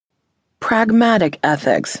Pragmatic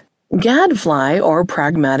ethics. Gadfly or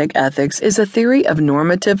pragmatic ethics is a theory of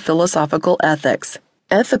normative philosophical ethics.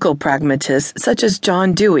 Ethical pragmatists such as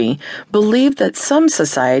John Dewey believe that some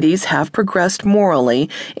societies have progressed morally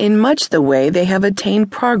in much the way they have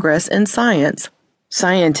attained progress in science.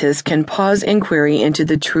 Scientists can pause inquiry into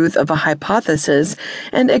the truth of a hypothesis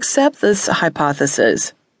and accept this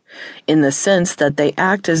hypothesis, in the sense that they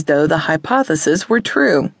act as though the hypothesis were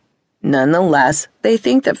true. Nonetheless, they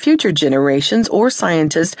think that future generations or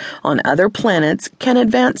scientists on other planets can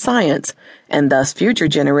advance science, and thus future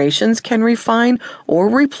generations can refine or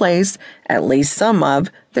replace at least some of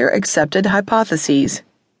their accepted hypotheses.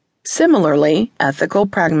 Similarly, ethical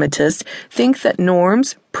pragmatists think that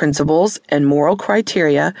norms, principles, and moral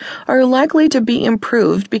criteria are likely to be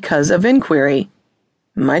improved because of inquiry.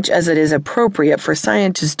 Much as it is appropriate for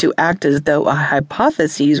scientists to act as though a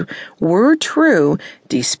hypothesis were true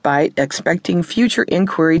despite expecting future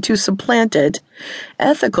inquiry to supplant it,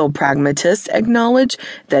 ethical pragmatists acknowledge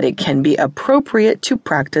that it can be appropriate to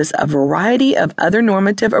practice a variety of other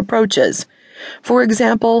normative approaches, for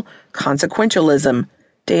example, consequentialism,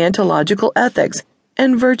 deontological ethics,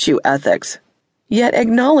 and virtue ethics, yet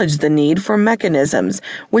acknowledge the need for mechanisms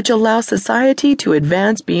which allow society to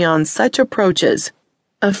advance beyond such approaches.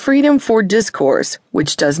 A freedom for discourse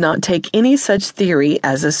which does not take any such theory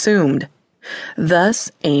as assumed.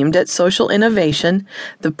 Thus, aimed at social innovation,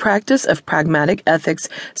 the practice of pragmatic ethics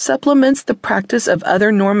supplements the practice of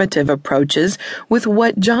other normative approaches with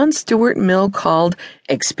what John Stuart Mill called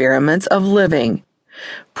experiments of living.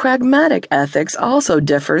 Pragmatic ethics also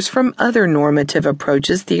differs from other normative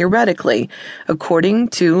approaches theoretically, according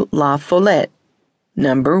to La Follette.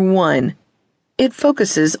 Number 1. It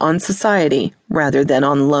focuses on society rather than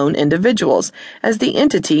on lone individuals as the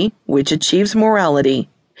entity which achieves morality.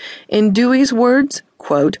 In Dewey's words,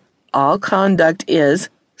 quote, all conduct is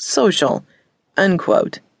social,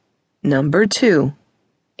 unquote. Number 2.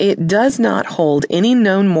 It does not hold any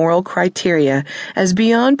known moral criteria as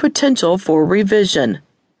beyond potential for revision.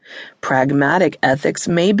 Pragmatic ethics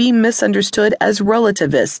may be misunderstood as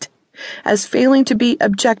relativist, as failing to be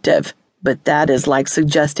objective, but that is like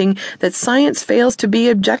suggesting that science fails to be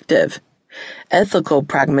objective. Ethical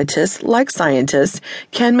pragmatists, like scientists,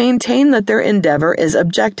 can maintain that their endeavor is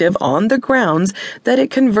objective on the grounds that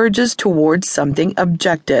it converges towards something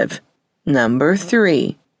objective. Number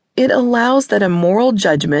 3. It allows that a moral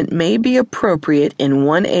judgment may be appropriate in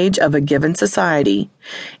one age of a given society,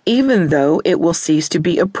 even though it will cease to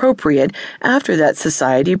be appropriate after that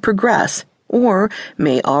society progress, or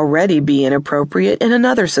may already be inappropriate in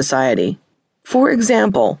another society. For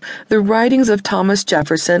example, the writings of Thomas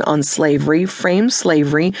Jefferson on slavery frame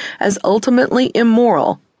slavery as ultimately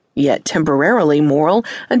immoral, yet temporarily moral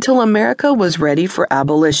until America was ready for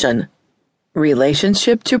abolition.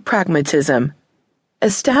 Relationship to pragmatism.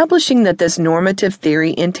 Establishing that this normative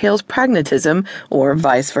theory entails pragmatism, or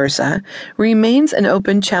vice versa, remains an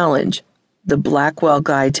open challenge. The Blackwell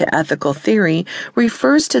Guide to Ethical Theory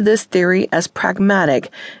refers to this theory as pragmatic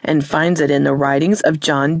and finds it in the writings of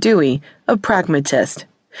John Dewey, a pragmatist.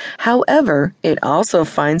 However, it also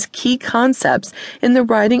finds key concepts in the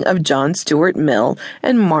writing of John Stuart Mill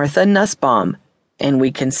and Martha Nussbaum, and we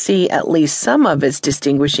can see at least some of its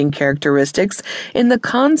distinguishing characteristics in the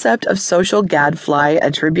concept of social gadfly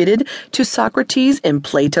attributed to Socrates in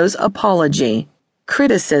Plato's Apology.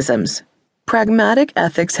 Criticisms. Pragmatic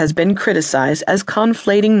ethics has been criticized as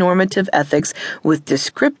conflating normative ethics with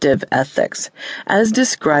descriptive ethics, as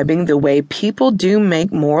describing the way people do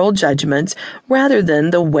make moral judgments rather than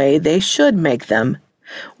the way they should make them.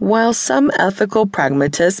 While some ethical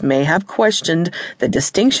pragmatists may have questioned the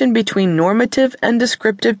distinction between normative and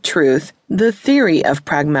descriptive truth, the theory of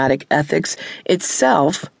pragmatic ethics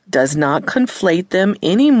itself does not conflate them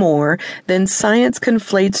any more than science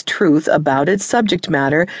conflates truth about its subject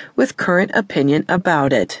matter with current opinion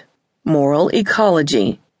about it. Moral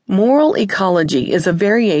ecology. Moral ecology is a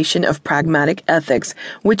variation of pragmatic ethics,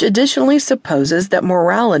 which additionally supposes that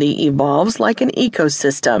morality evolves like an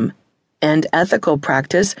ecosystem, and ethical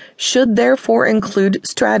practice should therefore include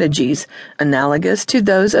strategies analogous to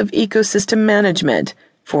those of ecosystem management,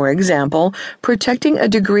 for example, protecting a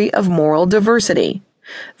degree of moral diversity.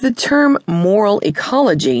 The term moral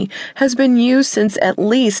ecology has been used since at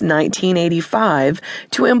least 1985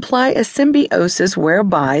 to imply a symbiosis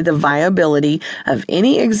whereby the viability of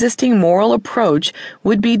any existing moral approach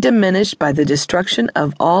would be diminished by the destruction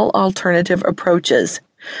of all alternative approaches.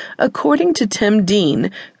 According to Tim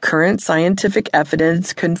Dean, current scientific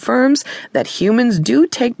evidence confirms that humans do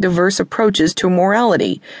take diverse approaches to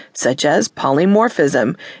morality, such as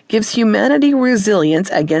polymorphism, gives humanity resilience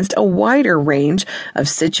against a wider range of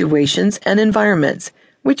situations and environments,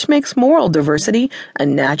 which makes moral diversity a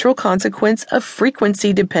natural consequence of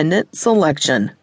frequency-dependent selection.